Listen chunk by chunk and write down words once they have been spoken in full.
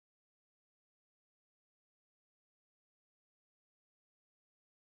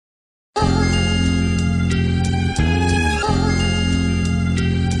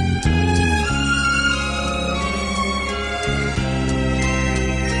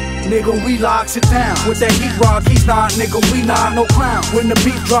nigga, we locks it down. With that heat rock, he's not, nigga, we not no clown. When the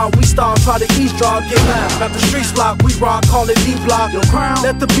beat drop, we start, try to eavesdrop, get loud. Got the streets locked, we rock, call it D-block. Your crown,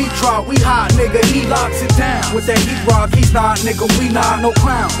 let the beat drop, we hot, nigga, he locks it down. With that heat rock, he's not, nigga, we not no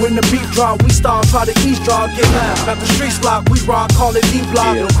clown. When the beat drop, we start, try to eavesdrop, get loud. Got the streets locked, we rock, call it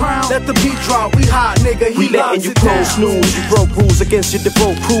D-block. Your crown, let the beat drop, we hot, nigga, he locks it down. We letting you snooze, you broke rules against your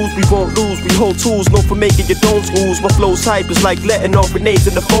devote crews. We won't lose, we hold tools, known for making your don'ts rules. My flow's hype is like letting off grenades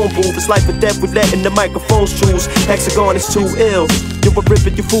in the phone booth. It's life or death, we letting the microphones choose. Hexagon is too ill. You're a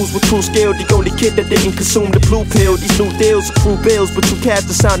ripping you fools with true skill. The only kid that didn't consume the blue pill. These new deals are true bills, but you cast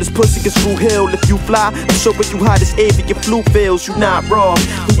the sound as pussy gets through hill. If you fly, I'm showing you how this avian flu feels. You not raw.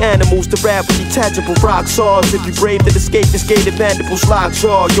 The animals to rap with detachable rock saws. If you brave then escape this gated mandibles lock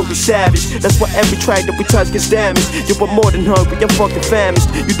jaw. You'll be savage. That's why every track that we touch gets damaged. You are more than hungry, I'm fucking famished.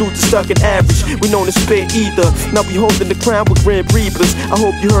 You dudes are stuck in average. We known to spit either. Now we holding the crown with Grim Reaperz. I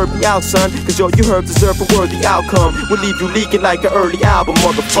hope you heard me out, son, cause all you heard deserve a worthy outcome. We'll leave you leaking like an early album,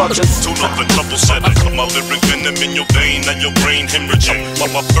 motherfuckers. Tune up the trouble setting. My lyric venom in your vein and your brain hemorrhaging.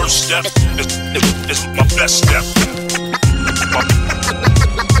 My first step is my best step.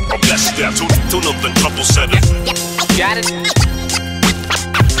 My best step. Tune up the trouble setting. Got it.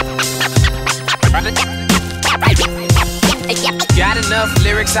 Got enough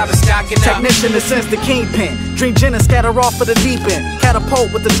lyrics, I've been stocking up. Technician that sends the kingpin. Drink gin and scatter off for the deep end.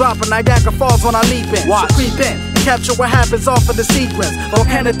 Catapult with the drop of Niagara Falls when I leap in. So creep in and capture what happens off of the sequence.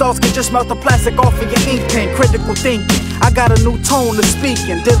 Volcanic thoughts can just melt the plastic off of your ink pen. Critical thinking, I got a new tone to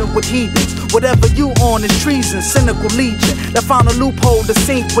speaking. Dealing with heathens, whatever you on is treason. Cynical legion that found a loophole to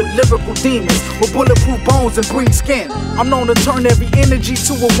sink with lyrical demons. With bulletproof bones and breed skin. I'm known to turn every energy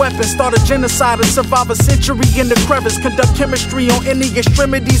to a weapon. Start a genocide and survive a century in the crevice. Conduct chemistry on any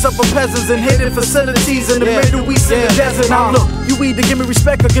extremities of a peasants and hidden facilities in the Middle East in the desert. Now look, you either give me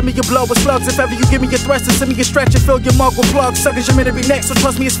respect or give me your blow with slugs. If ever you give me your threats and send me your stretch and fill your mug with plugs. Suckers, you're meant to be next, so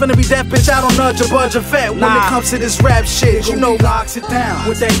trust me, it's finna be that bitch. I don't nudge or budge or vet when it comes to this rap shit. You know, locks it down.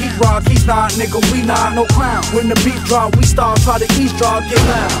 With that heat rock, he's not, nigga, we not no clown. When the beat drop, we start, try to eavesdrop, get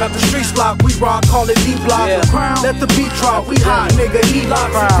loud. Got the streets locked, we rock, call it D-block. The crown, let the beat drop, we hot, nigga, he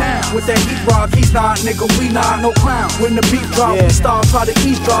locks it down. With that heat rock, he's not, nigga, we not no clown. When the beat drop, we start, try to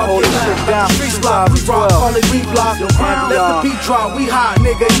eavesdrop, get loud. Got the streets locked, we rock, call it D-block. The crown, let the beat drop, we hot,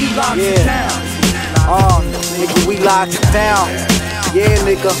 nigga, he locks it down. Nigga, we locked it down. Yeah,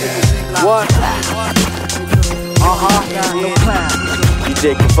 nigga. What? No clown.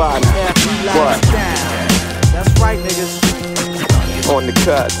 Dj Qvali. What? That's right, niggas. On the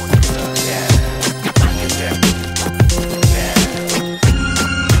cut.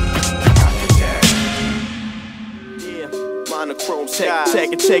 Monochrome,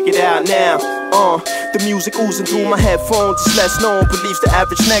 check it out now. The music oozing through my headphones. It's less known, believes the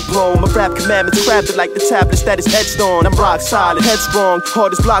average neck blown. My rap commandments crafted like the tablets that is etched on. I'm rock solid, headstrong,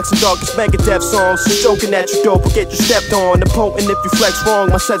 hardest blocks and darkest Megadeth songs. Just joking at you dope, will get you stepped on. I'm potent if you flex wrong.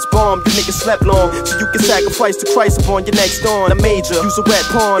 My set's bomb, you niggas slept long, so you can sacrifice to Christ upon your next dawn. I'm major, use a wet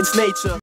pawn, it's nature.